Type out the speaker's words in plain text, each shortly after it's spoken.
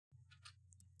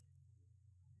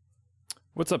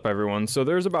What's up, everyone? So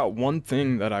there's about one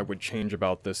thing that I would change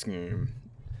about this game.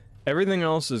 Everything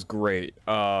else is great.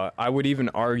 I would even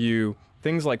argue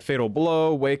things like Fatal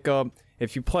Blow, Wake Up,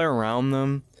 if you play around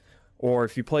them, or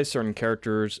if you play certain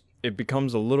characters, it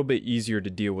becomes a little bit easier to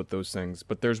deal with those things.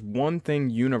 But there's one thing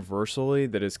universally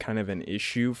that is kind of an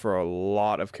issue for a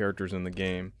lot of characters in the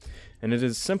game, and it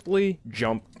is simply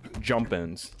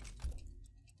jump-ins.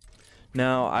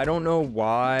 Now, I don't know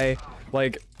why,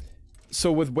 so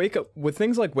with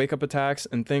things like wake up attacks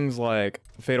and things like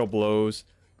fatal blows,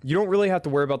 you don't really have to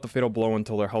worry about the fatal blow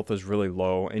until their health is really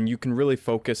low, and you can really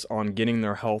focus on getting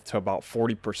their health to about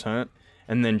 40%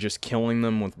 and then just killing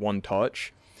them with one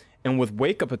touch. And with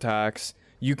wake up attacks,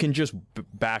 you can just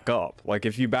back up. Like,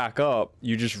 if you back up,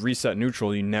 you just reset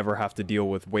neutral. You never have to deal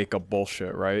with wake up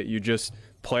bullshit, right? You just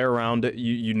play around it.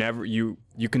 You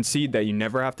concede that you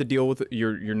never have to deal with it.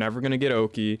 You're never gonna get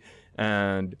Oki,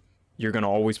 and you're gonna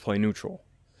always play neutral.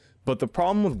 But the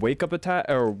problem with wake up attack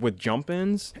or with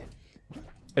jump-ins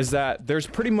is that there's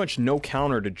pretty much no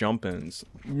counter to jump-ins.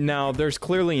 Now, there's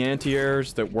clearly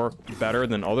anti-airs that work better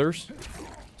than others.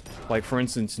 Like, for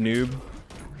instance, Noob.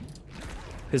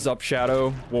 His up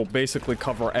shadow will basically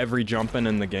cover every jump-in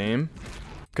in the game,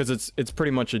 because it's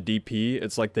pretty much a DP.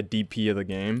 It's like the DP of the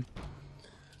game.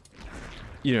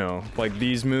 You know, like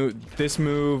this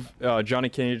move, Johnny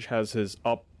Cage has his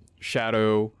up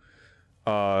shadow,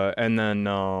 and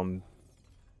then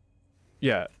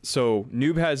yeah. So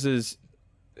Noob has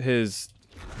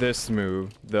this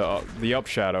move, the up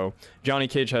shadow. Johnny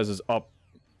Cage has his up,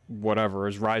 whatever,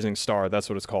 his rising star, that's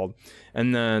what it's called.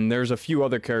 And then there's a few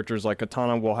other characters like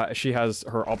Katana she has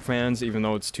her up fans, even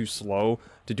though it's too slow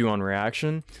to do on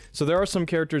reaction. So there are some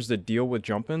characters that deal with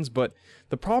jump-ins, but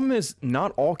the problem is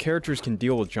not all characters can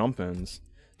deal with jump-ins.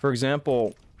 For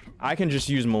example, I can just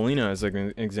use Melina as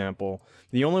an example.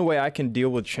 The only way I can deal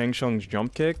with Shang Tsung's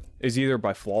jump kick is either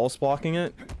by flawless blocking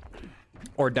it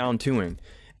or down 2ing.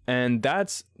 And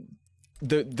that's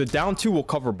the down 2 will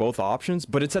cover both options,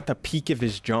 but it's at the peak of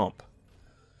his jump.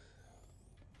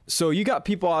 So you got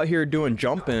people out here doing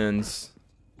jump-ins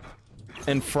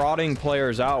and frauding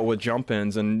players out with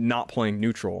jump-ins and not playing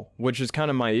neutral, which is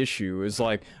kind of my issue. Is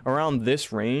like, around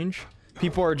this range,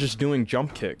 people are just doing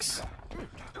jump kicks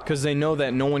because they know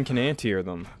that no one can anti-air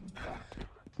them.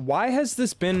 Why has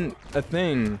this been a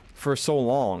thing for so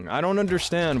long? I don't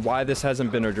understand why this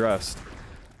hasn't been addressed.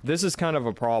 This is kind of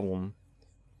a problem.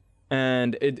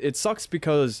 And it sucks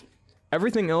because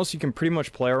everything else you can pretty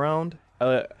much play around.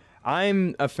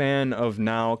 I'm a fan of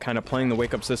now kind of playing the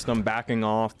wake up system, backing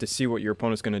off to see what your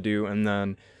opponent's going to do, and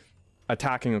then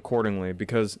attacking accordingly.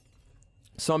 Because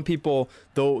some people,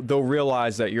 they'll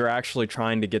realize that you're actually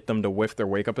trying to get them to whiff their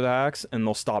wake up attacks, and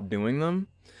they'll stop doing them.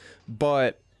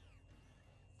 But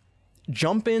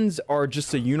jump-ins are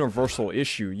just a universal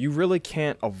issue. You really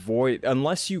can't avoid,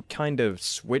 unless you kind of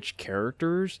switch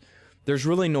characters. There's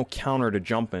really no counter to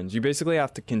jump-ins. You basically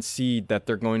have to concede that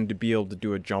they're going to be able to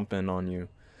do a jump-in on you,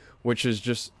 which is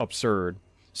just absurd.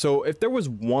 So if there was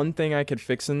one thing I could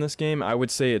fix in this game, I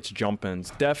would say it's jump-ins.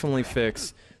 Definitely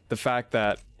fix the fact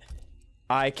that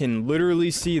I can literally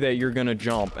see that you're gonna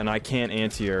jump and I can't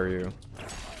anti-air you.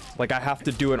 Like, I have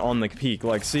to do it on the peak.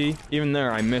 Like, see? Even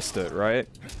there, I missed it, right?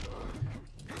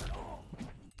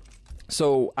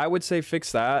 So I would say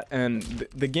fix that, and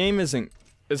the game isn't...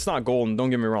 It's not golden, don't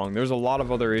get me wrong. There's a lot of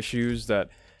other issues that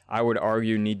I would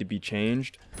argue need to be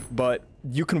changed, but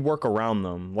you can work around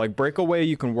them. Like, breakaway,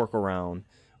 you can work around.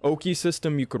 Oki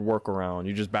system, you could work around.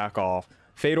 You just back off.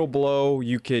 Fatal blow,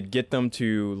 you could get them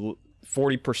to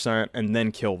 40% and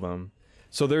then kill them.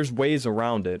 So there's ways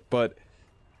around it, but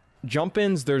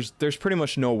jump-ins, there's pretty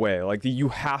much no way. Like, you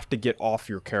have to get off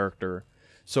your character.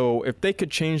 So if they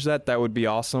could change that, that would be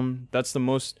awesome. That's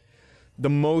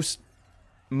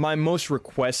my most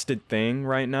requested thing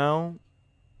right now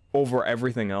over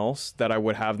everything else that I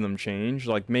would have them change.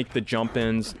 Like, make the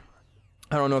jump-ins,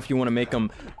 I don't know if you want to make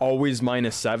them always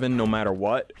 -7 no matter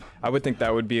what. I would think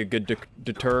that would be a good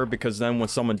deter, because then when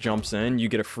someone jumps in, you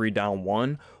get a free down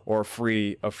 1 or a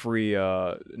free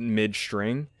mid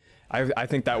string. I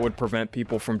think that would prevent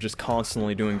people from just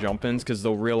constantly doing jump-ins, because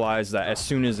they'll realize that as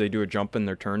soon as they do a jump-in,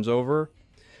 their turn's over.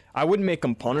 I wouldn't make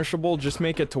them punishable, just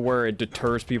make it to where it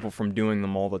deters people from doing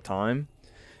them all the time.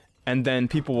 And then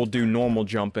people will do normal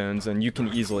jump-ins, and you can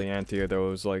easily anti-air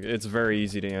those. Like, it's very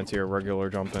easy to anti-air regular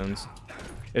jump-ins.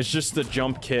 It's just the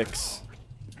jump kicks.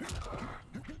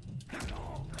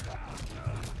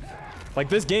 Like,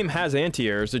 this game has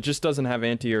anti-airs, it just doesn't have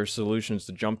anti-air solutions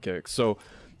to jump kicks. So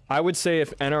I would say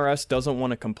if NRS doesn't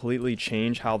want to completely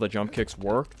change how the jump kicks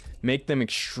work, make them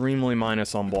extremely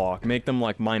minus on block. Make them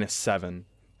like -7.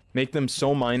 Make them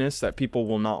so minus that people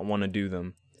will not want to do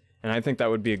them. And I think that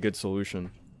would be a good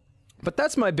solution. But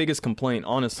that's my biggest complaint,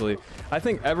 honestly. I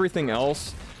think everything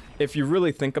else, if you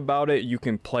really think about it, you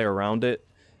can play around it.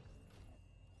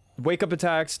 Wake up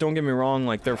attacks, don't get me wrong,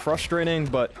 like, they're frustrating,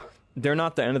 but they're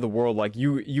not the end of the world. Like,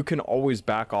 you can always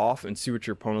back off and see what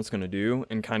your opponent's gonna do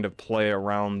and kind of play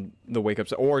around the wake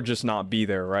ups, or just not be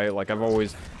there, right? Like, I've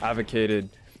always advocated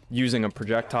using a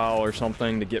projectile or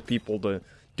something to get people to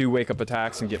do wake up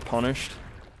attacks and get punished,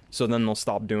 so then they'll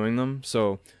stop doing them.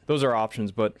 So those are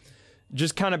options, but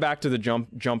just kind of back to the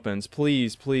jump-ins,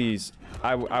 please.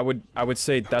 I would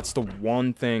say that's the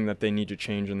one thing that they need to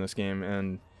change in this game,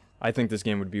 and I think this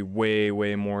game would be way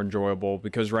more enjoyable,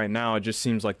 because right now it just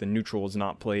seems like the neutral is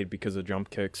not played because of jump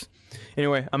kicks.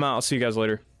 Anyway, I'm out. I'll see you guys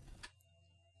later.